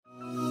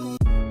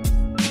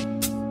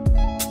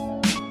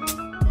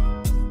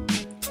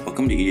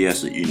Welcome to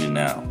EDS at Union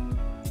Now.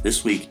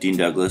 This week, Dean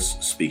Douglas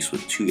speaks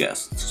with two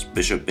guests,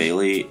 Bishop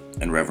Bailey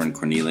and Reverend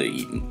Cornelia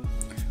Eaton,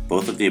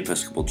 both of the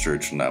Episcopal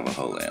Church in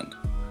Navajo Land.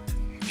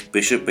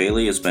 Bishop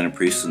Bailey has been a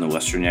priest in the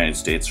Western United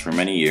States for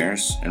many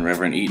years, and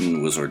Reverend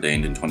Eaton was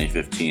ordained in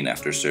 2015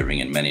 after serving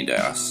in many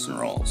diocesan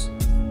roles.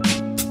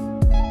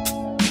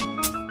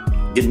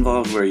 Get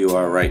involved where you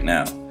are right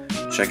now.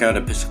 Check out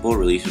Episcopal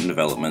Relief and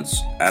Development's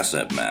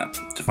Asset Map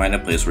to find a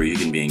place where you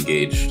can be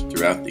engaged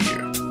throughout the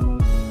year.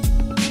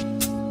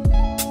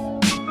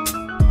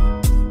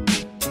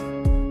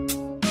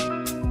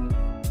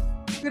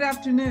 Good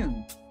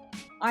afternoon.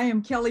 I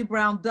am Kelly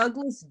Brown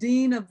Douglas,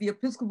 Dean of the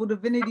Episcopal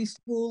Divinity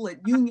School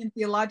at Union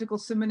Theological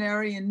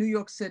Seminary in New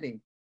York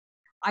City.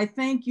 I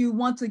thank you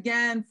once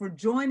again for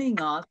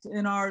joining us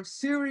in our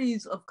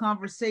series of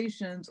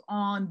conversations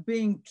on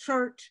being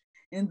church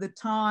in the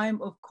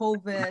time of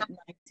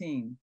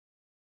COVID-19.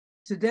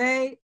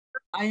 Today,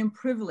 I am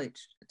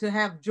privileged to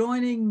have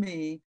joining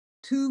me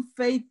two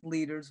faith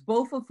leaders,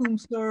 both of whom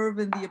serve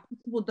in the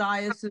Episcopal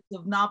Diocese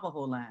of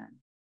Navajo Land.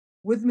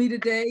 With me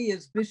today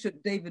is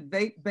Bishop David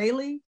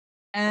Bailey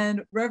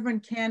and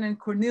Reverend Canon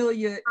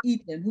Cornelia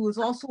Eaton, who is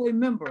also a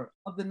member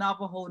of the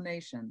Navajo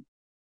Nation.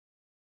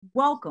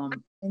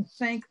 Welcome, and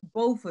thank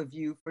both of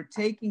you for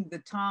taking the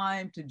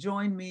time to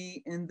join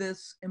me in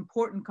this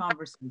important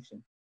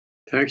conversation.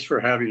 Thanks for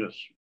having us.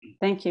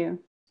 Thank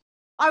you.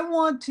 I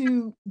want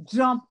to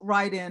jump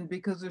right in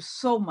because there's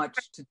so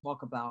much to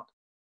talk about.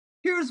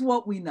 Here's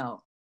what we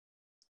know.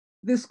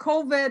 This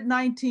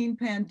COVID-19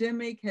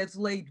 pandemic has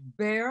laid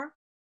bare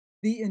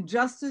the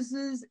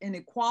injustices,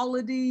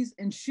 inequalities,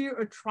 and sheer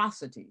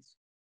atrocities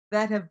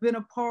that have been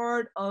a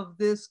part of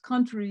this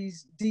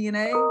country's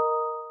DNA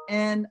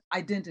and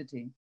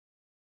identity.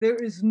 There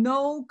is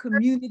no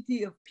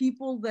community of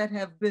people that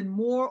have been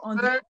more on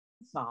the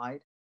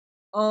side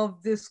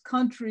of this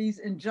country's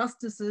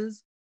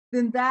injustices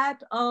than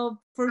that of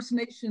First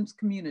Nations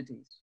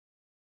communities.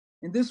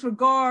 In this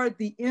regard,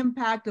 the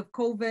impact of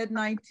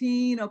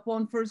COVID-19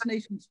 upon First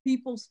Nations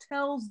peoples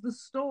tells the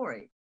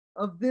story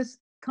of this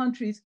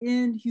country's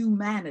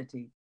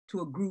inhumanity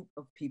to a group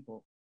of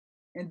people.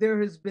 And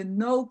there has been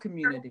no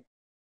community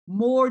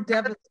more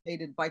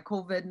devastated by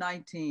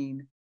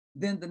COVID-19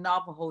 than the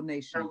Navajo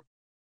Nation.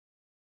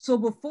 So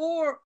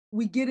before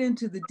we get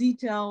into the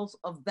details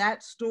of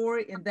that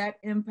story and that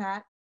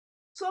impact,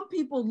 some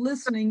people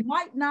listening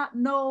might not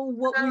know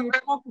what we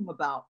are talking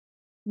about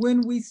when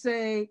we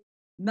say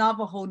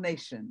Navajo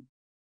Nation.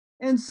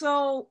 And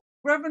so,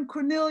 Reverend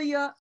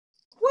Cornelia,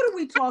 what are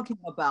we talking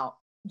about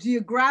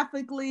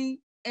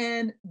geographically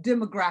and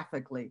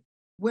demographically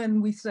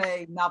when we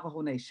say Navajo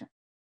Nation?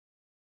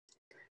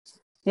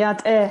 Yeah,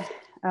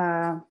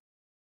 the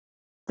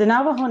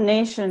Navajo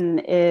Nation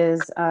is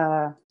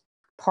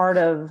part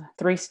of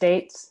 3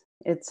 states.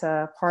 It's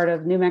part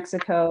of New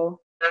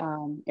Mexico,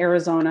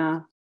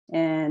 Arizona,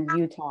 and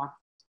Utah.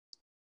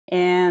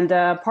 And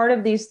part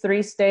of these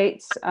 3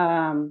 states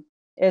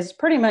is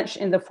pretty much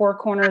in the Four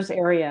Corners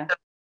area.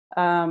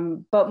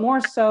 But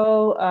more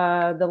so,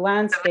 the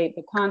landscape,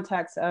 the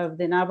context of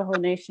the Navajo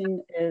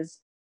Nation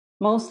is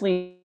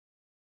mostly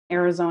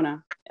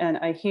Arizona, and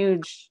a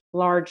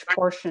large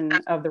portion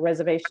of the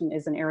reservation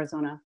is in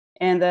Arizona.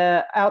 And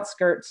the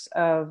outskirts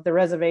of the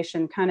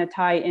reservation kind of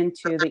tie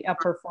into the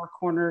upper Four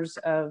Corners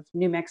of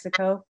New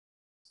Mexico,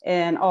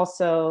 and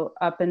also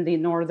up in the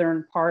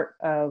northern part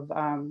of,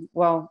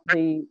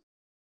 the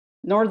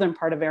northern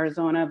part of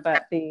Arizona,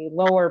 but the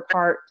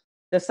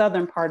the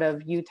southern part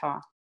of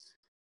Utah.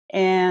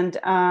 And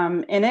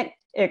it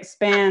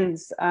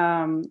expands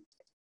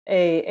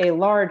a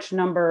large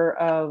number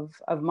of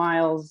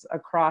miles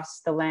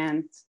across the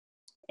land.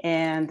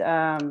 And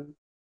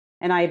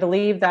I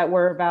believe that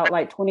we're about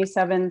like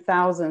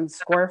 27,000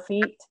 square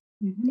feet.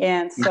 Mm-hmm.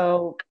 And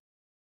so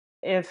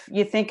if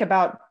you think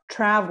about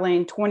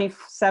traveling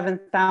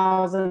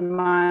 27,000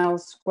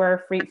 miles square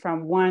feet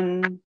from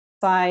one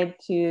side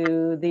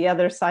to the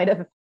other side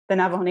of the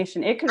Navajo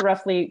Nation, it could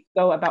roughly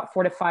go about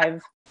 4 to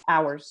 5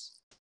 hours.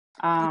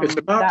 It's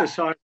about the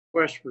size of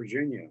West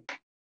Virginia.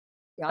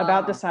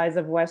 About the size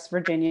of West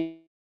Virginia.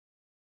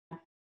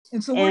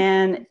 And so,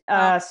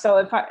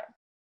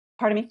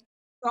 pardon me?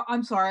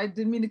 I'm sorry, I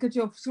didn't mean to cut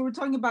you off. So we're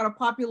talking about a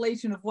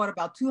population of what,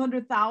 about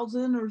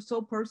 200,000 or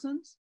so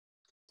persons?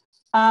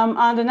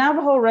 On the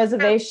Navajo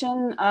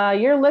reservation,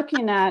 you're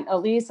looking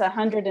at least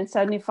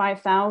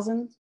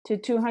 175,000 to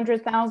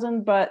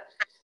 200,000, but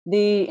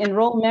the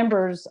enrolled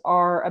members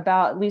are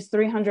about at least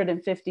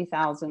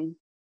 350,000.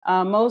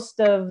 Most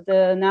of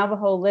the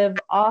Navajo live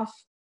off,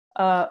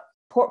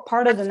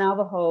 part of the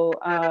Navajo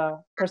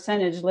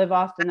percentage live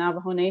off the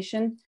Navajo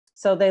Nation.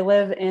 So they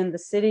live in the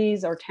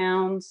cities or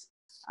towns,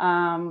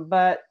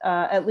 but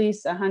at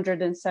least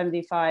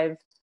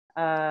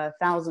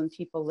 175,000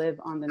 people live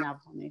on the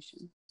Navajo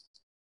Nation.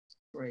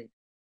 Great.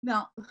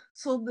 Now,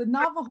 so the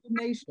Navajo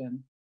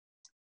Nation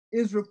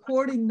is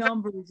reporting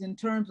numbers in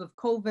terms of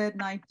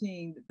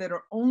COVID-19 that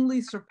are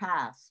only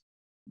surpassed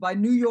by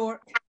New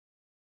York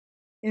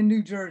and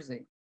New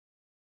Jersey.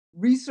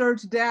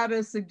 Research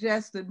data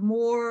suggests that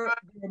there are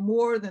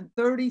more than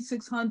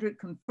 3,600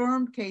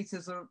 confirmed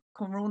cases of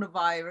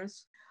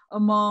coronavirus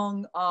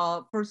among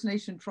First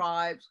Nation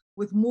tribes,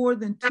 with more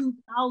than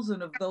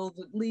 2,000 of those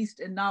at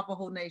least in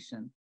Navajo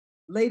Nation.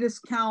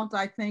 Latest count,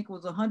 I think,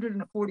 was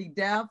 140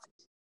 deaths,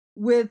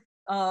 with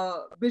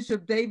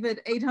Bishop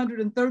David,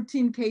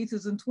 813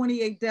 cases and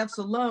 28 deaths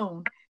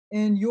alone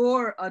in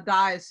your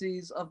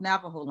diocese of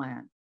Navajo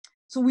land.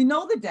 So we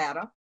know the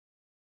data.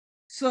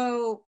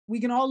 So we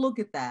can all look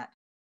at that.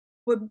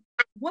 But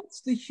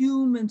what's the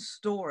human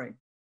story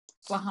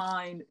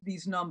behind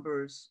these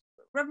numbers?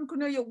 Reverend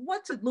Cornelia,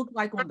 what's it look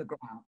like on the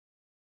ground?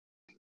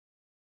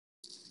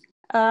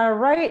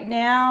 Right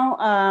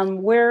now,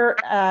 we're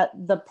at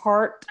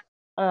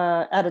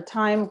at a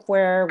time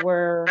where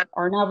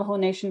our Navajo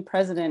Nation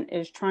president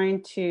is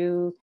trying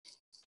to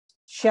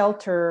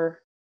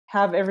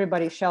have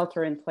everybody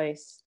shelter in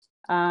place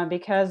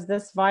because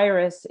this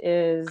virus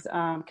is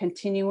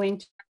continuing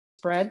to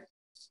spread.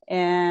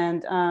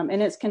 And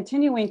it's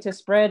continuing to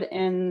spread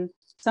in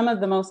some of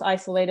the most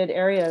isolated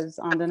areas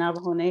on the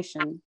Navajo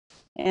Nation.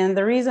 And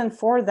the reason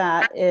for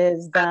that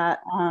is that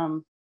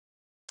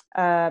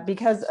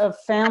because of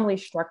family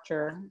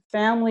structure,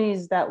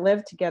 families that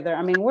live together.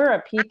 I mean, we're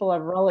a people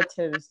of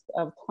relatives,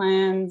 of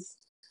clans,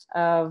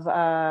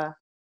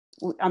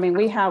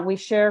 we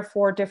share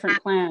 4 different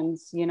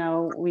clans. You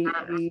know,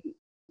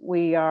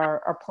 we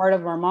are a part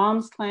of our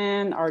mom's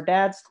clan, our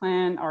dad's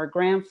clan, our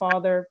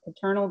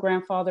paternal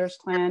grandfather's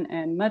clan,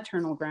 and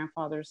maternal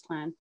grandfather's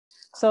clan.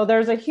 So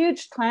there's a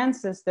huge clan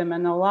system,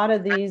 and a lot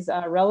of these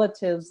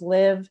relatives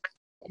live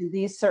in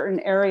these certain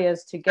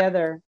areas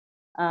together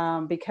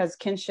because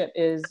kinship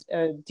is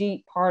a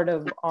deep part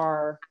of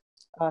our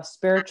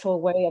spiritual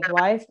way of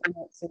life, and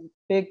it's a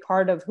big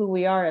part of who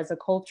we are as a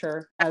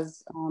culture,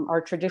 as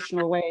our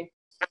traditional way.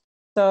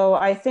 So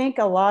I think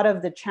a lot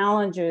of the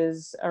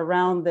challenges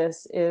around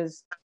this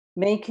is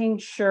making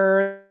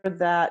sure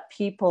that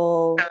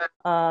people,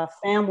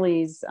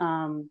 families,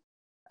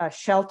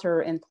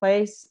 shelter in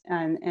place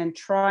and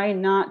try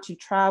not to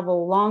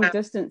travel long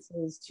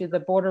distances to the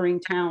bordering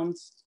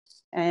towns.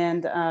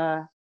 And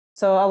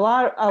so a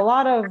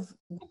lot of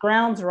the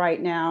grounds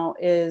right now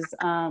is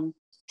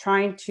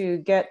trying to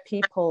get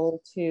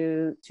people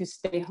to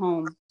stay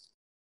home.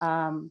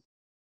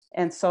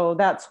 And so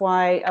that's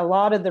why a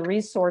lot of the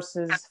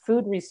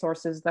food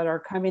resources that are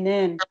coming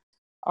in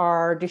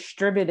are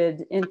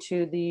distributed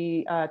into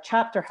the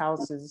chapter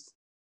houses,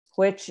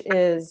 which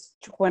is,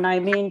 when I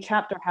mean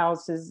chapter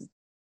houses,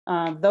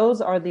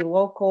 those are the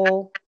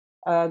local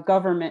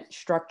government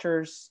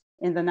structures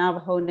in the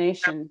Navajo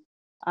Nation.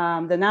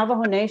 The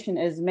Navajo Nation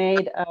is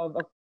made of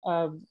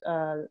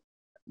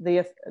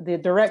the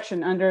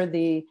direction under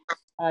the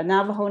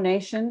Navajo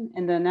Nation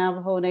and the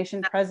Navajo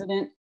Nation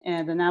president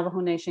and the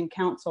Navajo Nation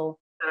Council.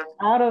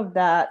 Out of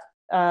that,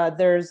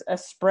 there's a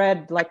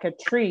spread like a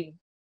tree.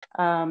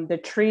 The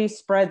tree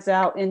spreads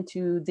out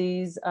into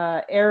these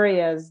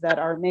areas that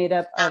are made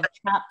up of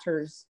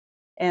chapters.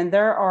 And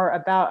there are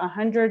about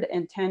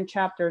 110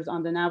 chapters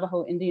on the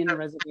Navajo Indian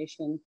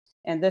Reservation.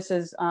 And this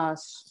is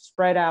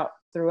spread out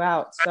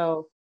throughout.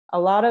 So a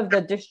lot of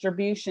the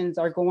distributions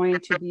are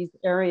going to these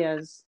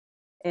areas.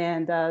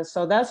 And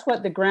so that's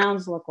what the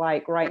grounds look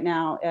like right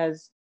now,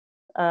 as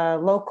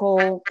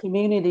local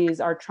communities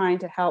are trying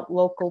to help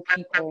local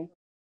people,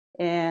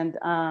 and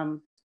a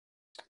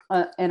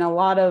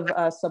lot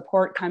of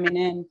support coming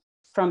in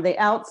from the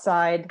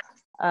outside,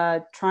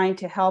 trying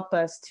to help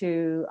us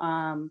to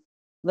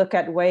look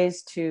at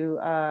ways to,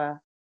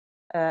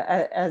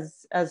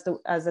 as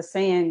the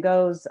saying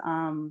goes,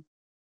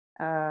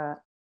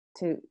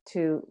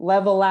 to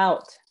level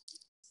out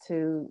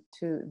to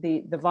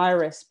the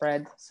virus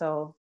spread.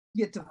 So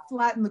to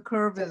flatten the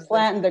curve.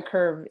 Flatten the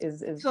curve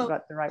is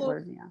the right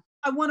word. Yeah.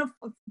 I want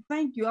to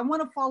thank you. I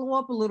want to follow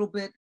up a little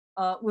bit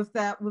with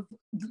that. With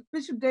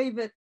Bishop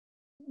David,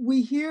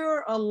 we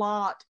hear a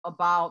lot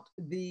about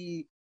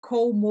the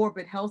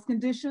comorbid health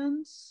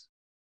conditions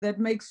that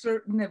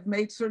have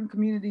made certain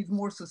communities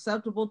more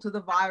susceptible to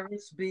the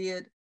virus, be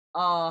it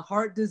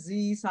heart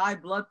disease, high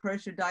blood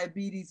pressure,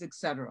 diabetes,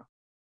 etc.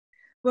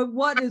 But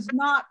what is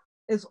not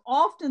as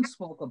often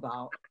spoke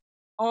about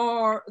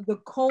are the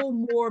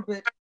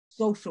comorbid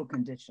social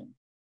conditions,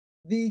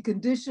 the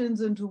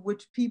conditions into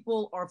which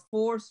people are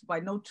forced by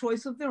no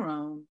choice of their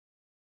own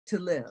to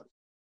live.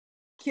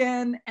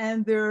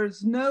 And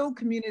there's no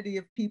community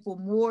of people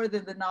more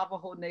than the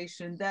Navajo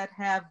Nation that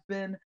have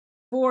been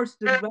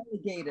forced and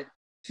relegated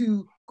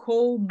to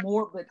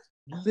comorbid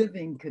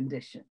living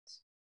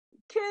conditions.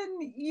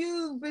 Can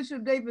you,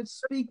 Bishop David,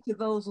 speak to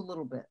those a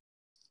little bit?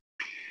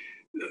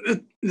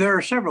 There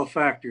are several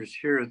factors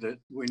here that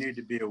we need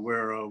to be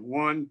aware of.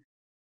 One,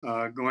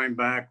 going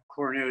back,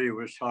 Cornelia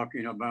was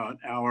talking about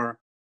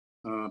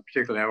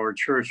particularly our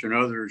church and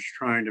others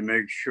trying to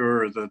make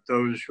sure that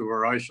those who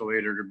are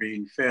isolated are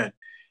being fed.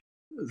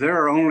 There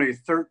are only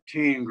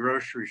 13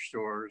 grocery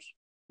stores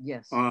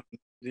on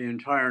the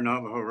entire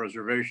Navajo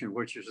Reservation,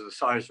 which is the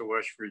size of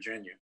West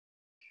Virginia.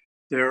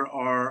 there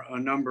are a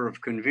number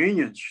of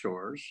convenience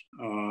stores,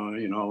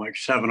 like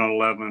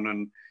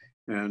 7-Eleven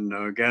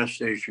and gas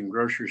station,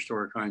 grocery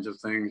store kinds of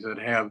things that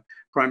have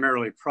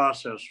primarily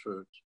processed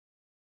foods.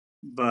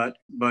 But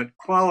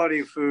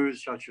quality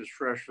foods such as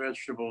fresh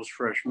vegetables,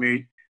 fresh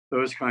meat,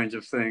 those kinds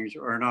of things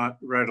are not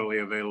readily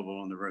available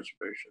on the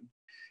reservation.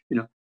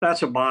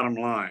 That's a bottom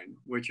line,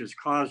 which is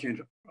causing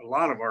a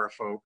lot of our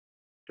folk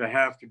to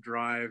have to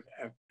drive.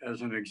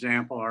 As an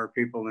example, our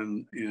people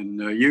in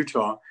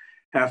Utah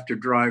have to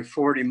drive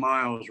 40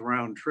 miles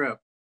round trip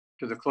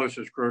to the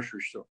closest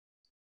grocery store.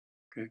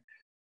 Okay.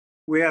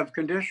 We have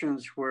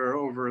conditions where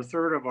over a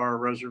third of our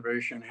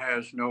reservation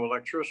has no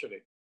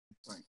electricity.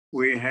 Right.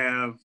 We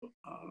have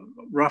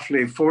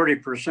roughly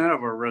 40%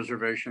 of our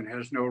reservation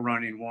has no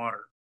running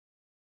water.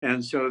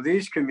 And so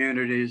these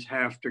communities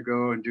have to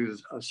go and do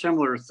a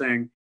similar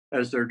thing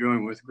as they're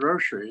doing with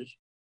groceries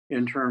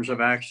in terms of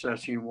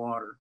accessing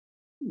water.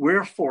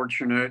 We're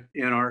fortunate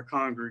in our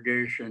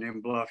congregation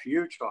in Bluff,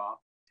 Utah,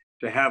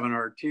 to have an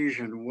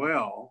artesian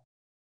well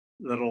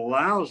that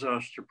allows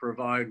us to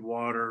provide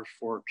water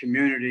for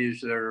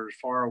communities that are as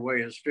far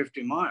away as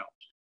 50 miles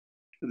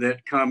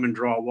that come and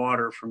draw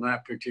water from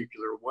that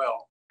particular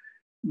well.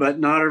 But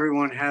not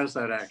everyone has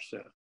that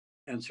access.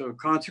 And so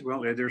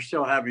consequently, they're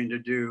still having to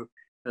do,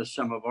 as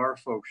some of our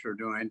folks are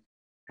doing,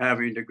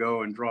 having to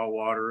go and draw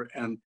water.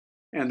 And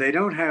they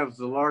don't have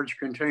the large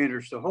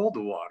containers to hold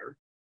the water.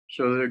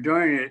 So they're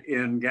doing it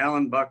in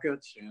gallon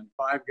buckets and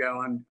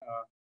 5-gallon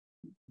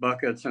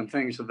buckets and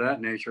things of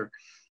that nature,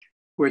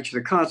 which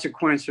the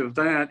consequence of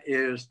that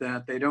is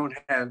that they don't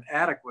have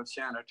adequate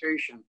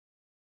sanitation,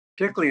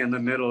 particularly in the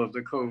middle of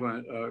the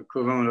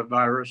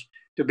coronavirus,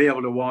 to be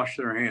able to wash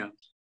their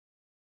hands.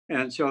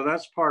 And so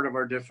that's part of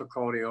our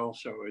difficulty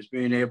also, is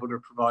being able to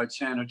provide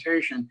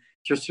sanitation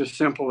just as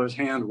simple as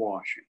hand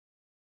washing,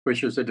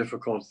 which is a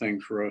difficult thing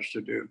for us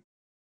to do.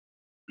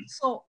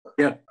 So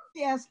let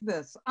me ask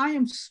this. I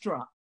am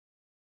struck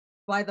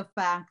by the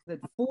fact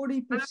that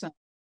 40%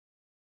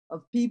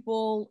 of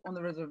people on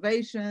the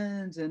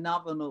reservations in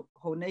Navajo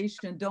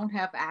Nation don't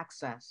have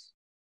access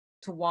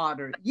to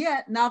water.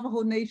 Yet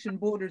Navajo Nation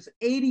borders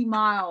 80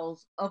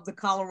 miles of the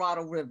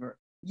Colorado River,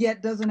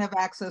 yet doesn't have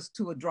access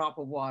to a drop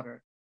of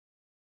water.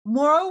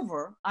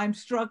 Moreover, I'm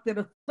struck that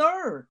a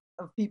third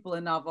of people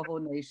in Navajo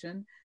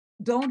Nation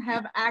don't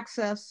have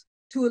access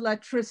to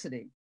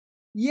electricity.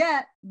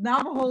 Yet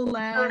Navajo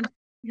land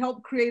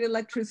helped create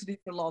electricity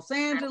for Los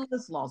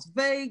Angeles, Las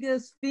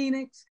Vegas,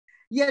 Phoenix,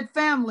 yet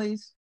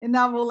families in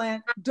Navajo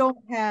land don't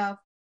have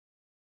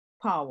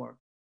power.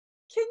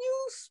 Can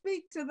you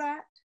speak to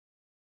that?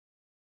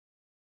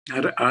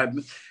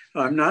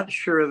 I'm not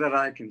sure that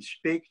I can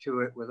speak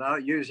to it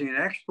without using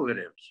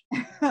expletives.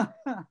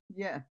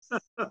 Yes.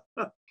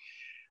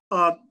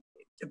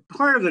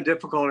 Part of the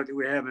difficulty that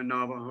we have in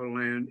Navajo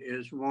land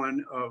is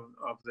one of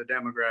the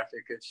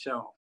demographic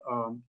itself.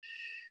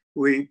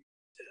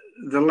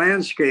 The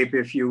landscape,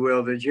 if you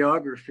will, the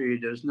geography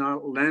does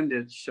not lend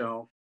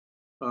itself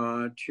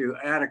to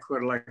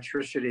adequate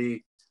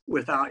electricity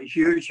without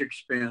huge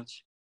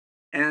expense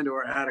and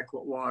or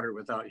adequate water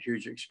without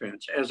huge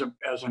expense. As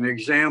an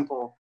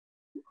example,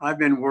 I've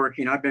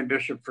been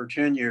bishop for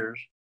 10 years,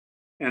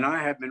 and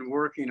I have been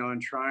working on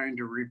trying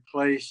to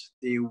replace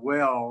the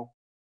well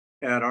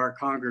at our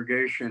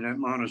congregation at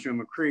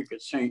Montezuma Creek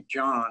at St.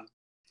 John.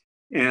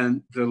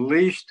 And the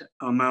least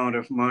amount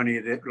of money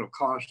that it'll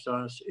cost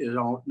us is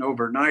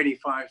over $95,000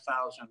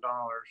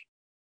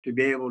 to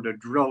be able to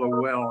drill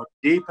a well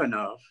deep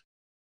enough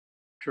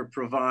to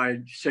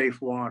provide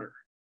safe water.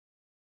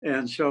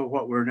 And so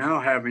what we're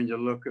now having to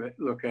look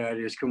at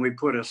is, can we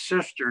put a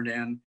cistern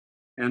in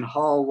and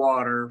haul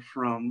water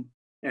from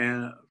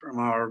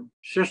our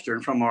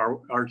cistern, from our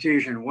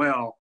artesian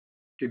well,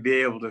 to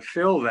be able to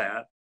fill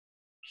that,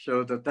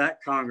 so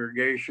that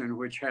congregation,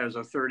 which has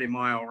a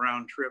 30-mile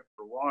round trip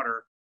for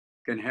water,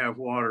 can have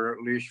water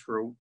at least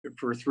for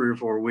 3 or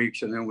 4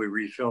 weeks, and then we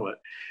refill it.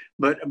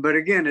 But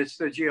again, it's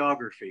the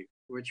geography,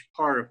 which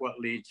part of what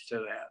leads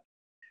to that.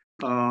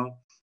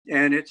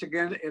 And it's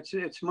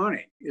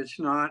money. It's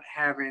not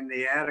having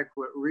the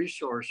adequate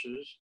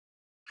resources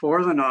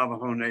for the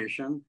Navajo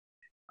Nation.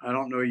 I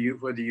don't know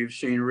whether you've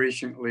seen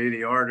recently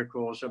the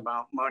articles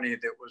about money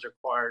that was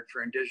acquired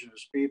for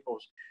indigenous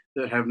peoples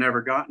that have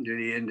never gotten to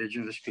the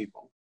indigenous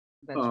people.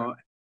 That's right.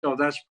 So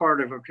that's part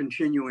of a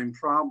continuing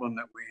problem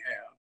that we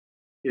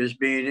have, is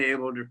being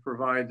able to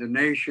provide the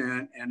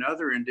nation and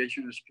other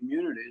indigenous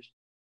communities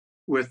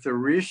with the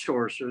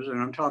resources,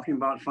 and I'm talking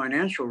about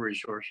financial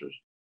resources,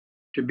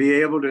 to be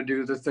able to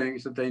do the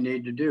things that they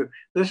need to do.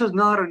 This is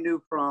not a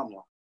new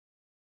problem.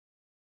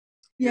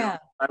 Yeah.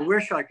 I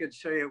wish I could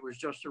say it was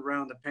just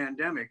around the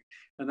pandemic.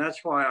 And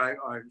that's why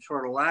I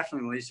sort of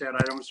laughingly said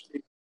I don't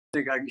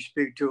think I can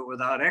speak to it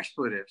without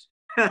expletives,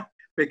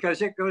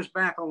 because it goes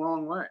back a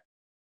long way.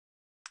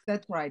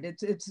 That's right.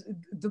 It's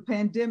the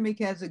pandemic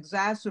has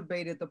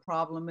exacerbated the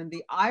problem. And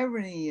the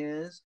irony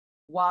is,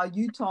 while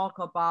you talk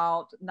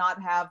about not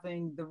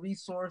having the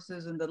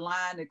resources and the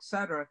land, et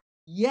cetera,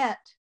 yet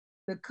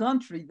the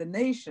country, the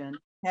nation,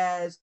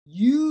 has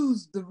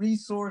used the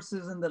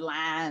resources and the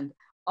land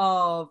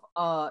of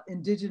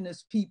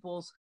indigenous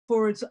peoples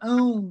for its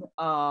own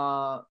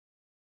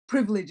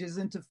privileges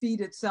and to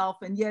feed itself.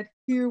 And yet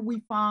here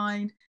we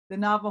find the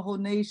Navajo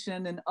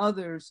Nation and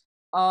others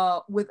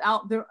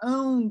without their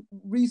own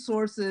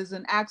resources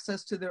and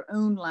access to their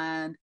own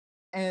land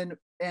and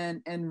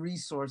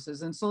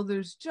resources. And so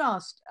there's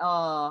just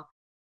an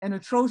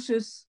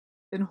atrocious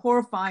and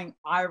horrifying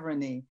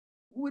irony,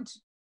 which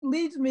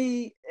leads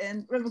me,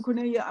 and Reverend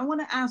Cornelia, I want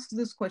to ask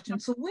this question.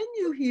 So when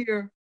you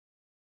hear,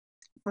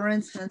 for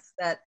instance,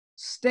 that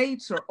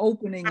states are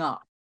opening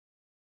up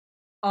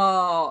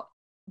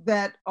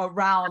that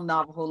around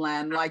Navajo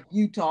land, like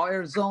Utah,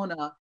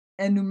 Arizona,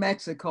 and New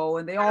Mexico,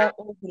 and they all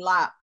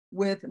overlap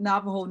with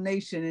Navajo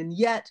Nation, and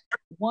yet,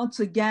 once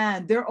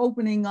again, they're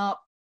opening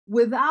up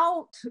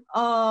without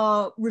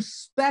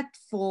respect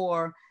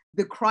for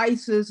the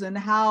crisis and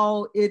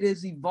how it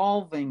is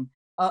evolving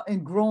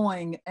and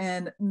growing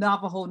in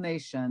Navajo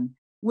Nation.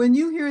 When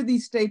you hear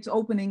these states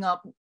opening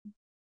up,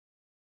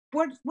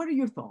 what are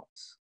your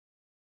thoughts?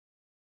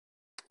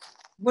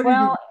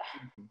 Thoughts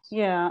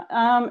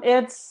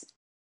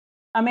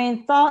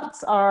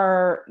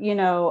are,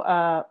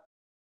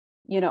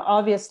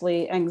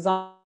 obviously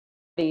anxieties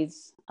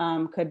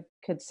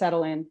could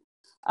settle in,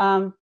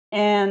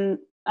 and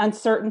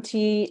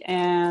uncertainty,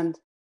 and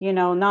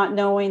not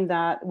knowing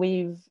that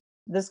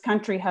this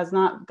country has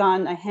not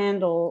gotten a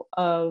handle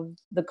of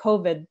the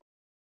COVID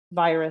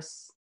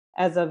virus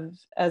as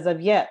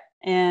of yet,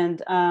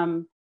 and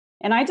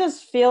I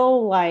just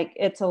feel like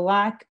it's a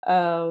lack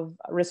of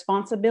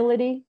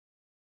responsibility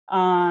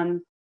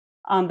on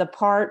the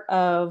part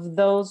of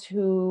those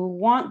who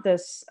want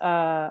this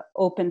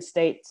open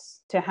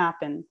states to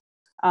happen.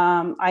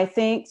 I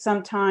think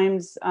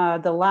sometimes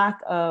the lack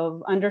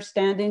of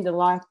understanding, the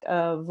lack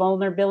of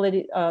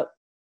vulnerability,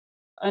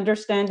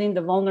 understanding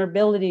the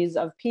vulnerabilities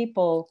of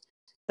people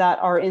that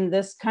are in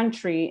this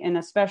country, and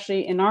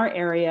especially in our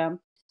area,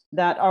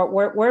 that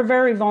we're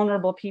very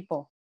vulnerable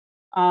people.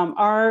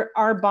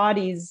 Our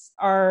bodies,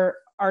 our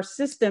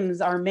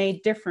systems are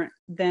made different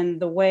than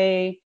the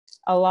way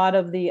a lot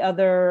of the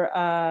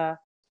other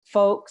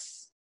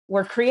folks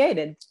were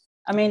created.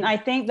 I mean, I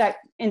think that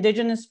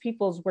indigenous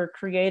peoples were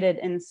created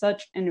in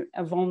such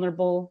a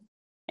vulnerable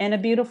and a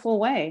beautiful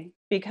way,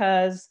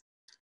 because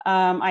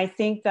I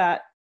think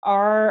that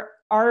our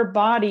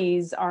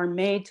bodies are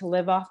made to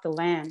live off the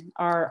land.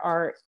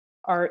 Our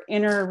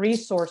inner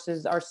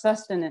resources, our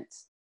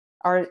sustenance,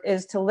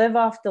 is to live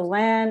off the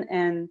land,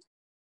 and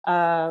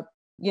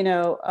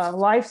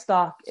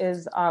livestock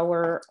is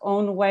our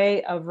own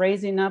way of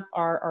raising up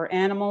our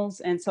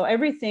animals. And so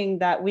everything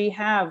that we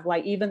have,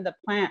 like even the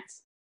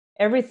plants,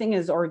 everything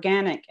is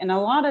organic. And a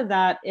lot of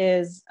that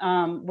is,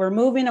 we're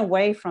moving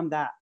away from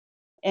that.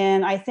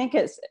 And I think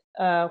it's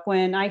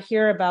when I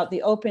hear about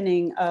the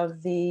opening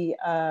of the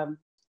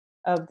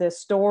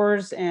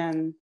stores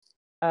and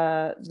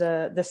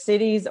the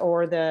cities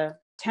or the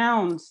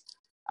towns,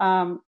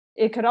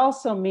 it could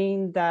also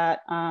mean that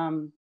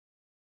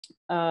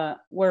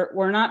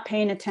we're not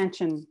paying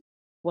attention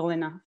well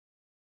enough.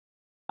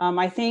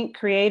 I think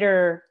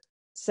Creator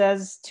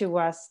says to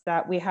us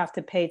that we have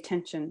to pay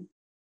attention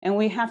and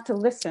we have to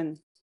listen,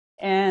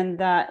 and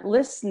that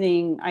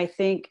listening, I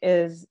think,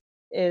 is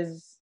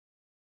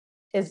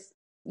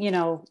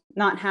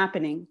not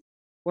happening.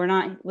 We're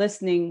not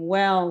listening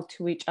well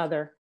to each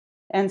other,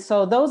 and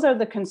so those are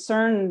the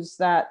concerns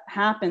that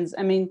happens.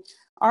 I mean,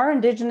 our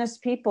indigenous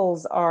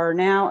peoples are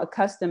now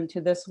accustomed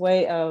to this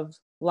way of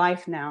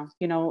life now,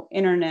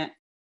 internet,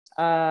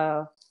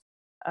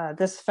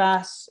 this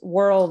fast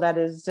world that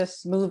is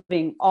just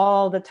moving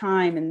all the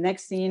time. And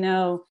next thing you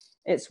know,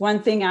 it's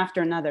one thing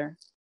after another.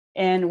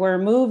 And we're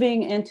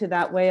moving into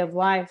that way of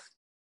life.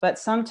 But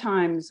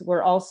sometimes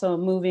we're also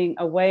moving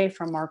away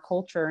from our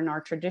culture and our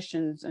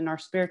traditions and our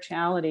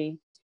spirituality.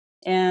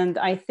 And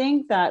I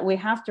think that we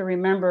have to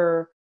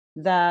remember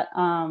that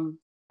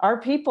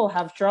our people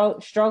have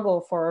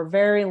struggled for a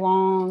very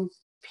long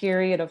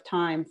period of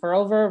time, for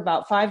over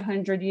about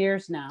 500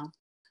 years now.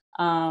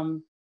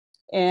 And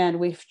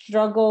we've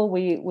struggled.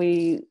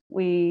 We're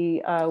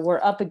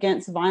up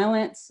against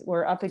violence.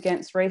 We're up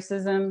against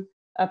racism,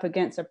 up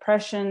against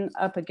oppression,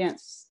 up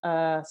against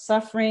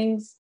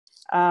sufferings,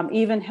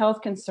 even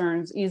health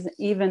concerns,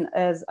 even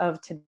as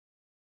of today.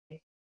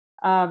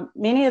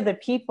 Many of the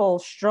people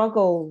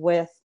struggle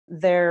with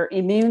their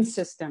immune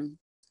system.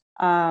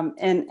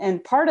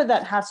 And part of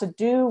that has to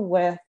do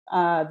with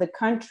the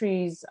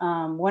country's,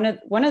 one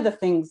of the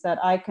things that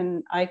I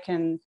can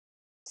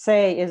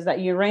say is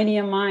that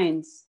uranium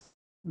mines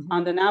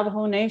on the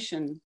Navajo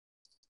Nation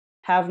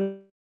have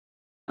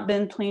not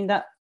been cleaned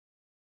up.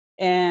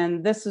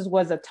 And this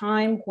was a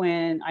time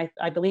when I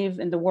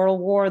believe in the World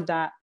War,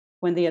 that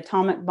when the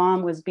atomic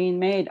bomb was being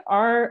made,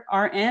 our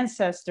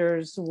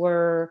ancestors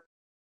were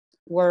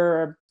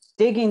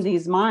digging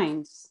these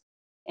mines,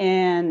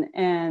 and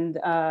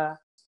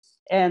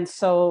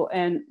so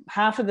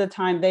half of the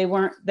time they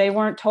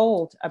weren't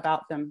told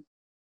about them,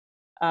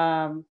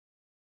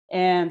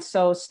 And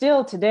so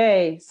still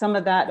today, some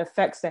of that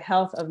affects the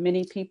health of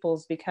many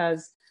peoples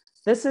because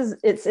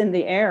it's in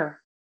the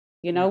air.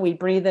 You know, we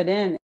breathe it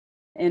in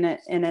and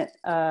it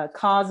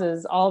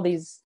causes all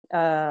these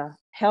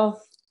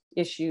health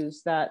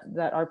issues that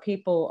our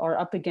people are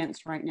up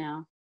against right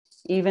now.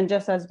 Even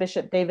just as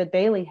Bishop David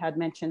Bailey had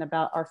mentioned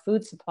about our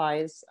food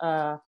supplies,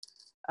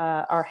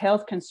 our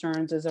health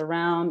concerns is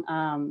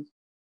around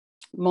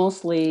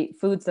mostly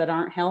foods that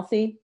aren't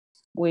healthy.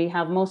 We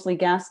have mostly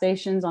gas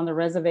stations on the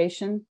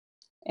reservation,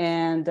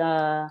 and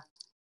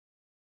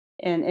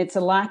it's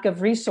a lack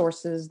of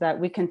resources that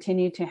we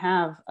continue to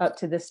have up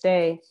to this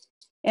day.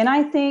 And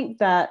I think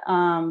that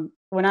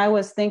when I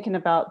was thinking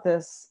about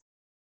this,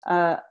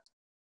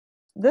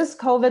 this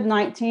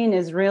COVID-19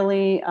 is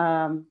really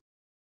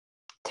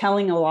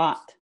telling a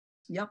lot.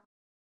 Yep.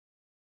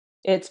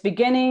 It's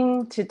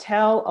beginning to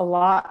tell a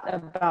lot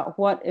about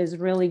what is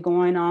really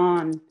going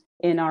on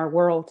in our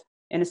world,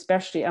 and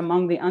especially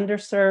among the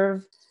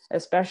underserved,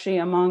 especially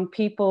among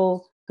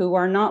people who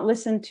are not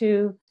listened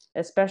to,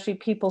 especially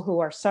people who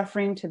are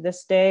suffering to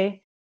this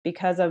day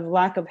because of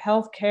lack of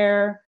health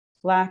care,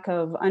 lack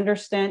of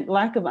understanding.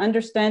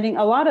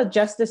 A lot of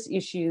justice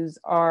issues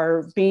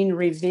are being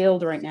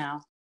revealed right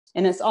now.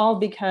 And it's all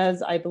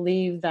because I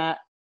believe that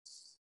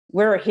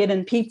we're a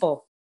hidden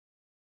people,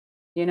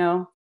 you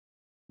know,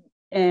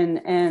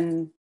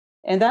 and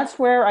that's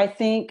where I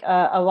think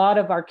a lot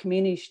of our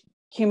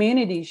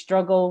communities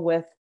struggle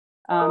with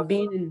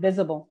being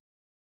invisible.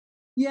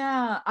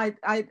 Yeah,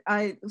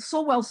 I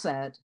so well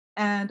said.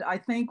 And I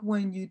think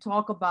when you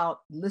talk about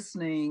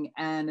listening,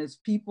 and as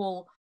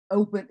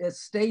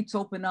states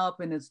open up,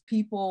 and as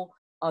people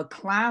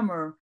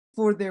clamor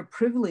for their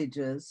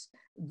privileges,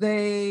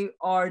 they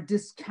are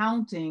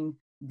discounting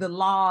the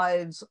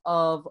lives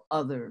of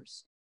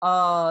others,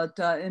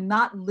 and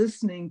not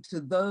listening to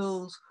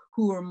those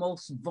who are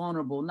most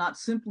vulnerable, not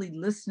simply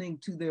listening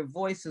to their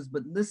voices,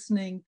 but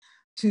listening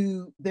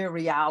to their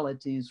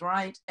realities,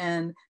 right?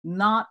 And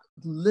not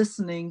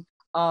listening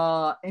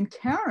and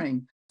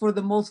caring for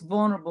the most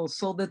vulnerable,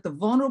 so that the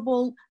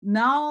vulnerable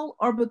now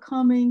are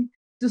becoming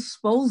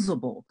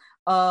disposable.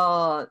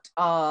 And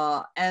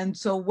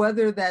so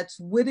whether that's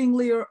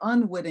wittingly or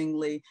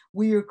unwittingly,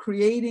 we are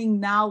creating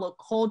now a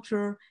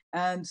culture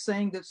and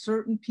saying that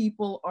certain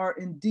people are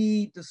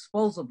indeed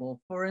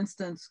disposable. For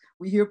instance,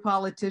 we hear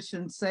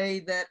politicians say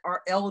that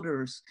our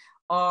elders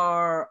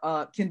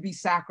can be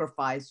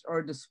sacrificed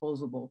or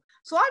disposable.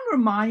 So I'm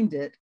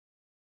reminded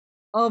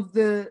of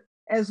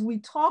as we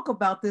talk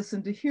about this,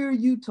 and to hear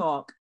you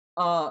talk,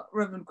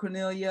 Reverend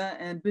Cornelia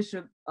and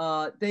Bishop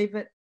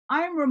David,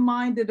 I'm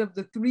reminded of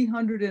the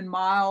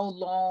 300-mile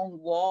long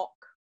walk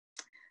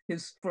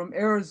from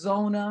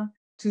Arizona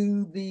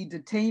to the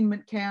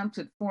detainment camps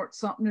at Fort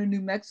Sumter,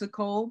 New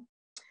Mexico,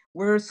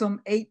 where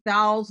some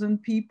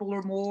 8,000 people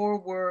or more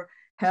were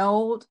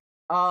held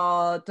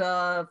from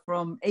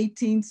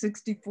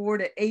 1864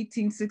 to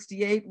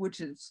 1868,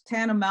 which is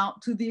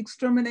tantamount to the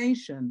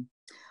extermination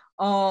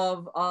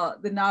of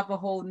the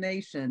Navajo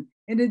Nation.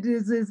 And it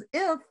is as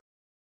if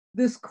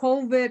this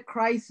COVID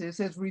crisis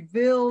has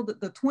revealed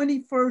the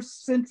 21st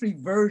century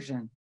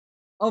version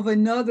of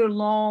another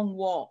long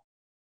walk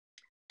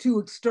to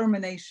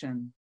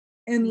extermination,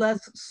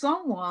 unless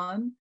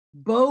someone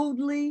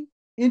boldly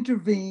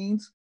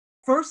intervenes,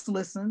 first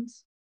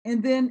listens,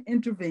 and then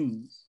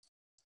intervenes.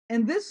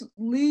 And this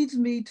leads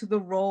me to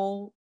the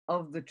role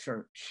of the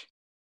church.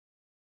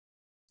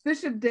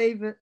 Bishop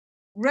David,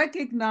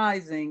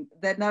 recognizing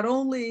that not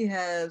only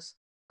has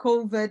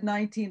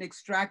COVID-19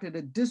 extracted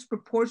a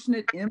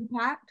disproportionate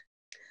impact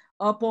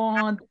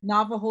upon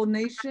Navajo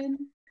Nation,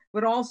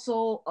 but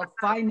also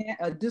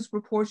a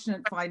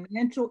disproportionate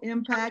financial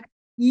impact,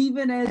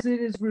 even as it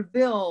is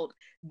revealed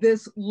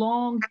this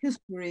long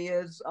history,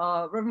 as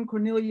Reverend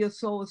Cornelia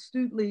so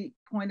astutely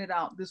pointed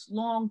out, this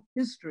long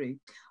history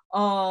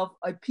of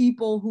a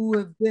people who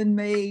have been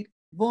made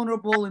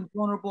vulnerable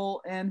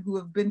and who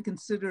have been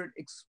considered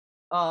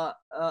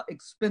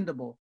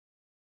expendable.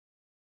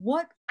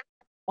 What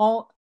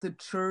ought the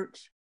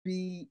church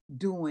be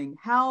doing?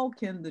 How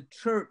can the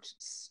church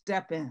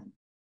step in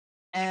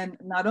and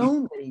not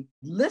only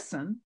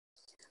listen,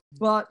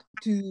 but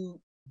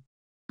to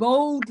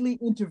boldly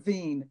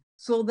intervene,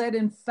 so that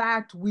in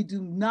fact we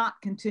do not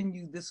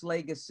continue this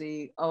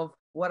legacy of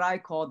what I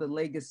call the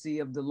legacy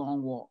of the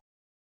long walk?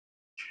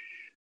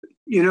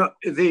 You know,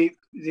 the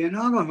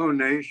Navajo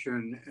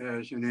Nation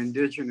as an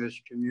indigenous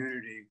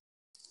community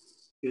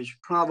is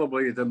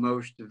probably the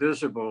most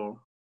visible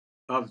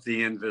of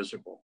the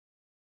invisible.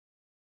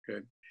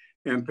 Okay,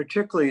 and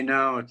particularly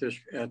now at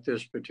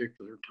this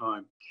particular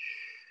time.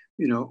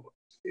 You know,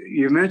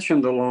 you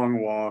mentioned the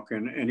long walk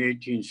in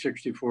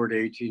 1864 to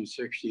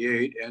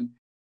 1868,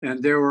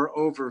 and there were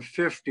over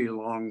 50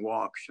 long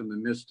walks in the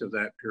midst of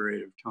that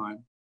period of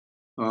time,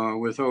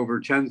 with over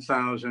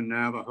 10,000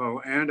 Navajo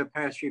and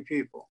Apache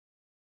people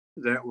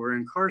that were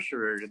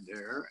incarcerated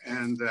there,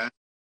 and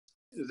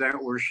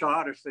that were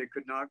shot if they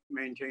could not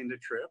maintain the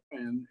trip,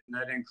 and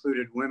that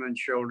included women,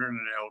 children,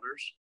 and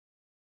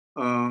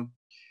elders.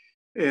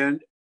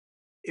 And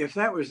if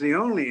that was the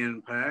only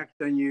impact,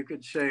 then you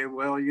could say,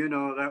 well, you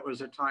know, that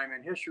was a time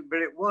in history,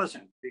 but it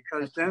wasn't,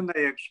 because then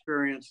they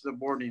experienced the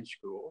boarding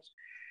schools.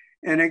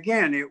 And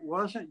again, it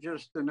wasn't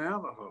just the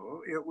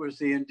Navajo, it was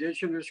the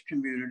indigenous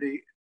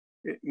community,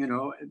 you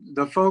know,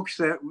 the folks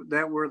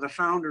that were the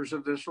founders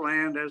of this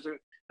land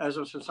as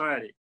a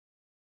society.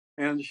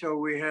 And so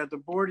we had the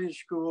boarding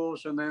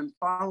schools, and then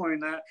following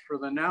that for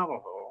the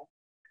Navajo,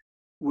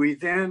 we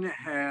then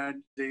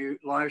had the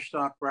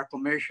Livestock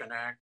Reclamation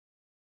Act,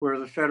 where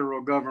the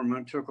federal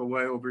government took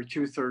away over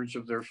 2/3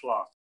 of their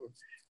flock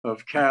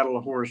of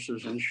cattle,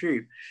 horses, and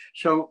sheep.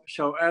 So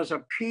as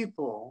a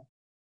people,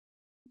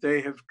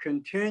 they have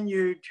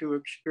continued to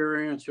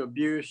experience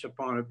abuse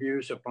upon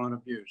abuse upon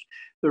abuse.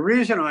 The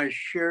reason I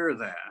share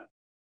that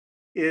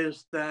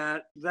is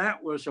that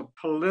that was a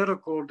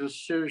political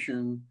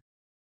decision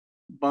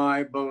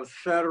by both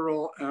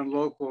federal and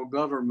local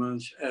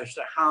governments as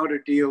to how to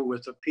deal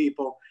with the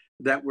people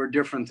that were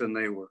different than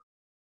they were.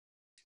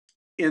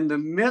 In the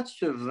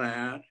midst of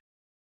that,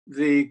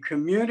 the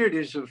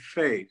communities of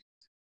faith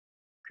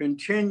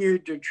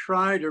continued to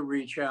try to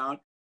reach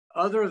out,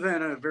 other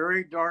than a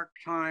very dark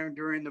time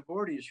during the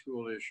boarding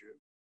school issue,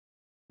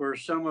 where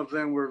some of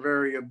them were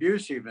very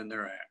abusive in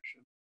their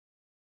action.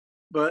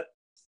 But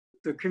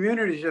the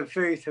communities of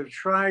faith have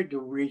tried to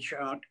reach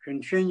out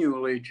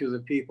continually to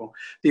the people.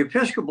 The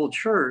Episcopal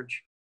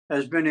Church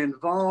has been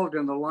involved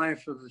in the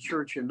life of the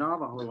church in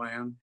Navajo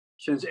land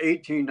since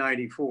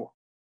 1894.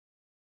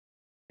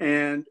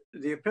 And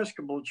the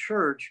Episcopal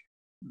Church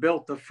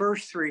built the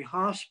first 3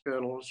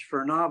 hospitals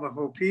for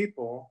Navajo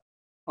people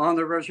on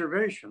the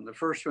reservation. The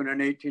first one in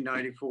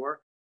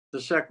 1894, the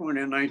second one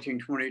in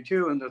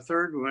 1922, and the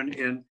third one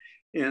in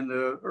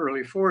the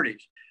early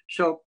 40s.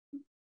 So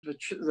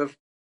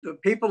the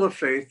people of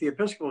faith, the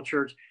Episcopal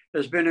Church,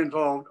 has been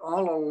involved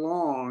all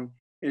along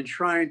in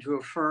trying to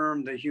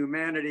affirm the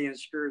humanity and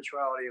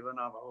spirituality of the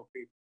Navajo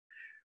people.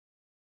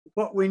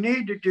 What we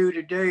need to do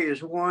today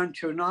is, one,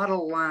 to not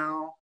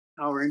allow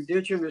our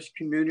indigenous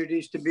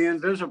communities to be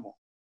invisible.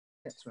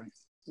 That's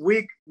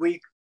right.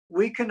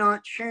 We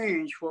cannot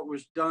change what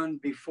was done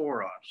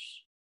before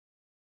us,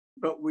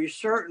 but we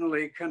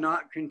certainly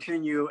cannot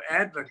continue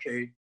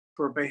advocate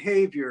for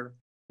behavior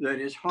that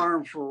is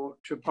harmful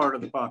to part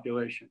of the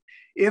population.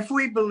 If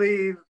we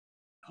believe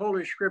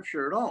Holy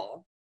Scripture at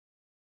all,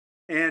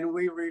 and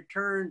we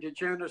return to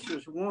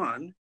Genesis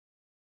 1,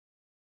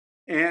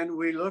 and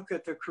we look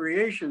at the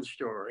creation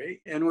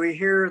story, and we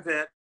hear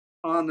that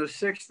on the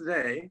 6th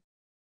day,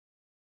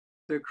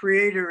 the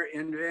Creator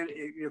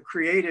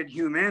created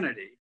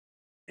humanity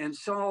and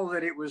saw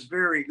that it was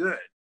very good.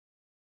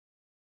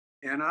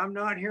 And I'm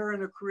not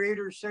hearing the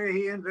Creator say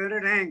he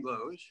invented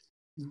Anglos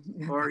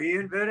or he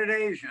invented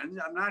Asians.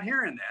 I'm not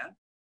hearing that.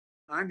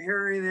 I'm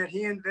hearing that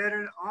he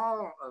invented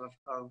all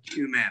of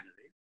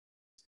humanity.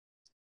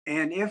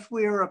 And if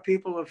we are a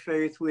people of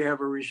faith, we have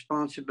a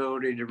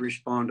responsibility to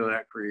respond to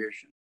that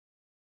creation.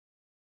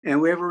 And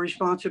we have a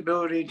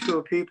responsibility to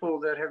a people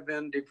that have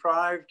been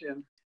deprived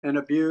and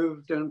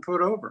abused and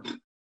put over.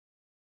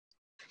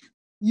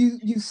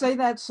 You say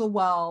that so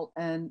well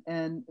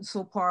and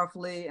so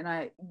powerfully,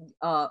 and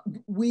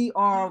we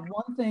are,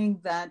 one thing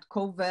that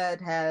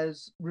COVID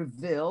has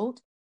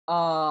revealed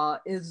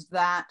is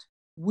that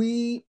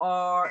we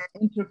are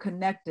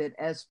interconnected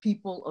as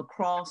people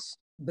across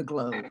the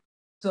globe,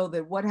 so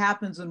that what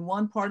happens in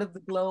one part of the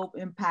globe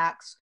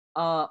impacts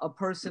a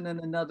person in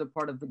another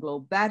part of the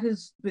globe. That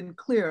has been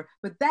clear,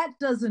 but that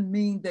doesn't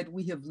mean that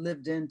we have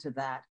lived into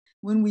that.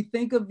 When we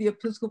think of the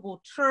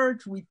Episcopal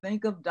Church, we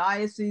think of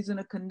diocese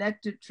and a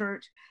connected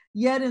church,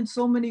 yet in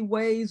so many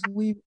ways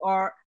we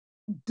are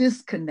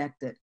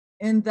disconnected,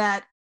 in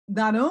that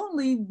not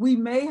only we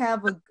may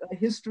have a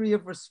history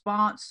of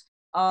response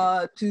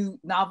to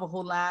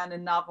Navajo land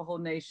and Navajo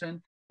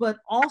Nation, but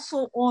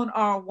also on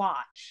our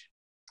watch,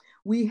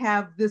 we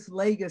have this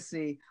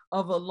legacy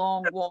of a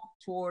long walk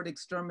toward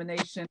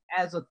extermination,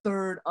 as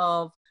 1/3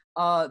 of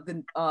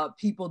the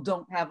people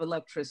don't have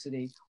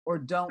electricity or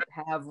don't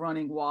have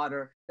running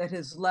water, that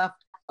has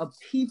left a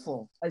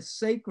people, a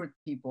sacred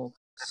people,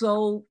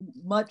 so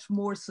much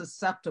more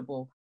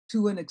susceptible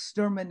to an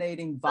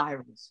exterminating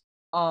virus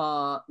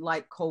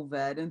like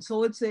COVID. And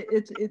so it's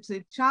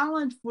a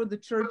challenge for the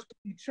church to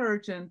be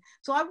church. And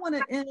so I want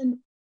to end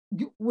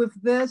with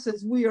this,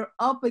 as we are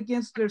up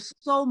against, there's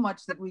so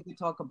much that we could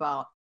talk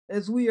about,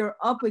 as we are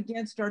up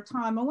against our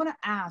time. I want to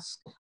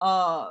ask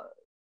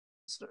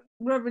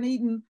Reverend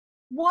Eaton,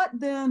 what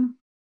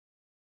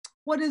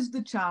is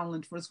the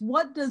challenge for us?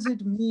 What does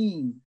it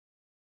mean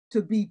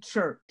to be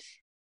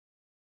church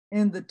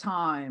in the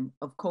time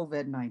of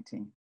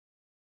COVID-19?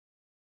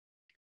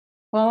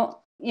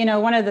 Well, you know,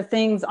 one of the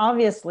things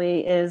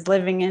obviously is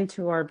living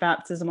into our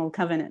baptismal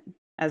covenant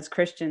as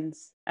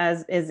Christians,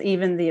 as is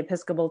even the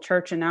Episcopal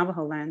Church in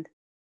Navajo land.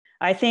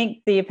 I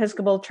think the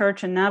Episcopal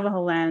Church in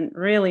Navajo land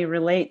really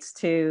relates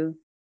to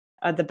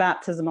the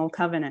baptismal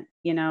covenant,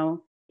 you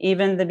know,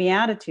 even the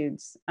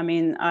Beatitudes. I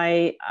mean,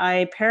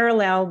 I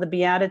parallel the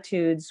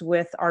Beatitudes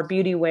with our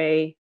Beauty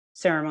Way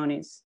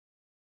ceremonies.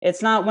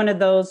 It's not one of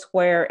those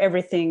where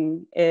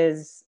everything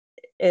is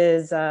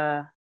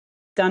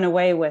done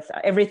away with.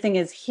 Everything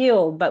is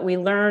healed, but we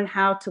learn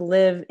how to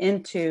live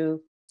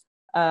into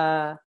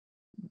the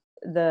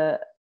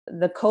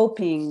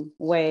coping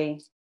way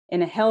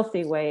in a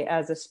healthy way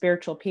as a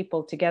spiritual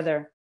people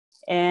together,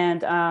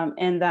 and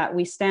that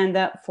we stand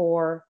up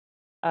for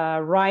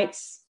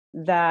rights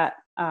that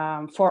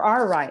for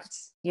our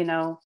rights,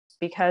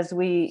 because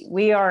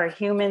we are a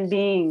human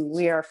being.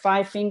 We are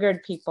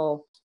five-fingered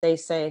people, they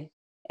say,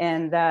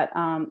 and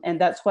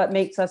that's what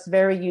makes us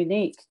very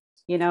unique.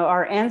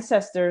 Our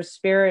ancestors'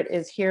 spirit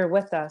is here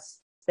with us.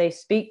 They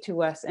speak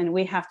to us, and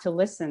we have to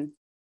listen.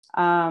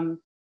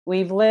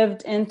 We've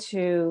lived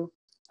into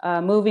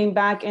moving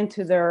back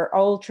into their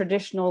old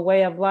traditional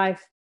way of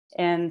life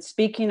and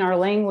speaking our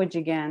language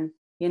again.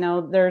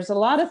 There's a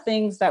lot of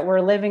things that we're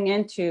living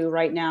into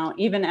right now,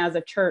 even as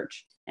a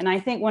church. And I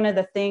think one of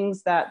the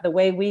things that the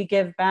way we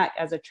give back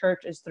as a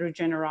church is through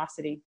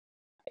generosity.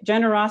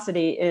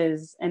 Generosity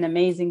is an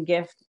amazing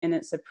gift, and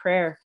it's a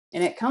prayer,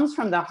 and it comes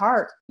from the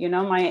heart.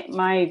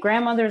 My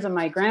grandmothers and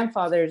my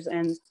grandfathers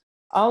and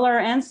all our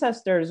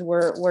ancestors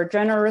were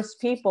generous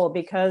people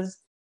because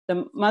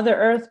the Mother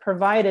Earth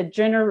provided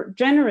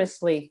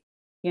generously,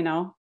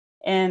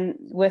 and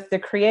with the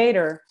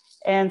Creator.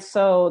 And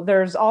so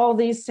there's all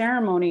these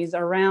ceremonies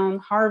around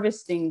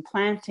harvesting,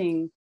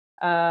 planting,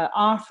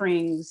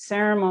 offerings,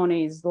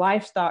 ceremonies,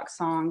 livestock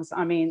songs.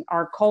 I mean,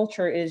 our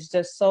culture is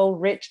just so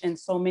rich in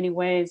so many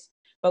ways,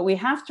 but we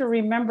have to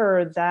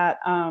remember that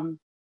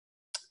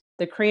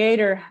the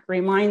Creator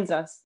reminds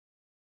us,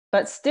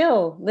 but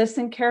still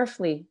listen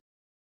carefully.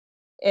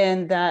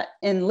 And that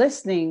in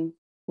listening,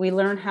 we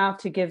learn how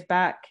to give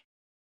back.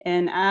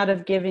 And out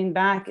of giving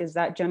back is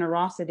that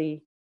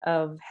generosity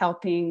of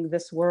helping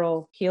this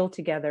world heal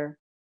together.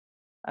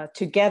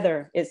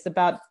 Together, it's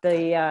about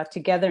the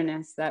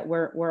togetherness that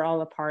we're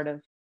all a part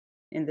of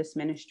in this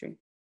ministry.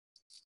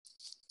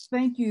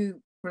 Thank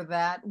you for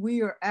that.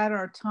 We are at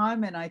our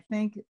time, and I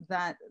think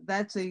that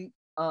that's a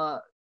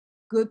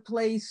good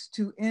place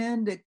to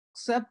end,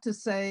 except to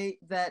say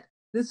that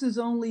this is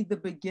only the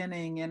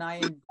beginning, and I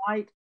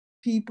invite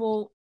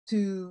people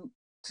to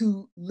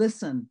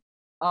listen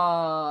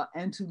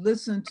and to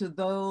listen to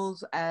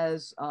those,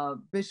 as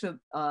Bishop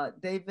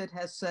David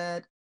has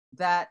said,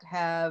 that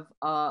have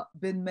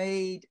been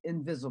made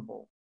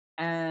invisible,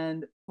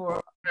 and for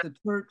the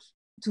church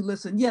to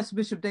listen. Yes,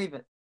 Bishop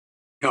David.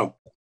 No.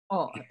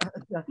 Oh,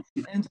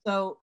 and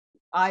so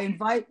I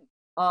invite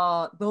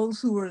those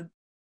who are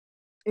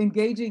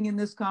engaging in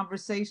this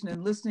conversation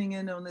and listening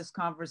in on this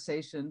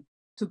conversation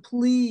to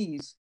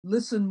please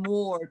listen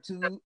more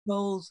to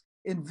those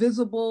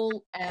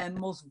invisible and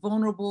most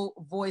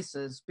vulnerable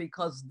voices,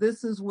 because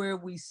this is where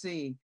we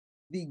see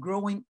the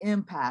growing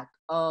impact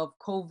of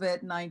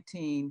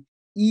COVID-19,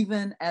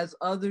 even as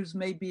others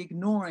may be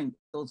ignoring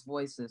those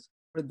voices.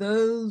 For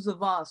those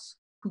of us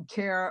who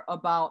care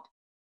about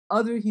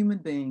other human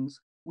beings,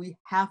 we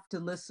have to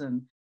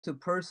listen to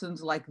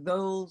persons like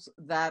those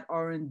that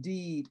are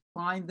indeed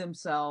find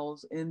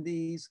themselves in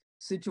these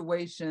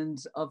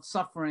situations of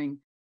suffering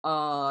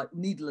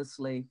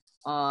needlessly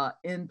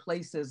in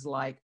places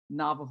like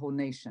Navajo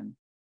Nation.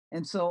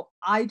 And so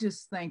I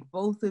just thank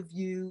both of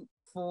you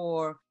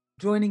for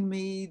joining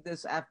me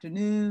this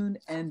afternoon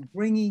and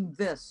bringing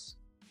this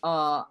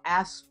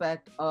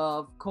aspect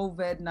of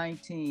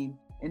COVID-19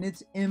 and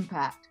its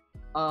impact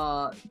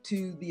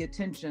to the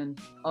attention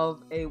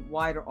of a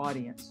wider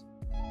audience.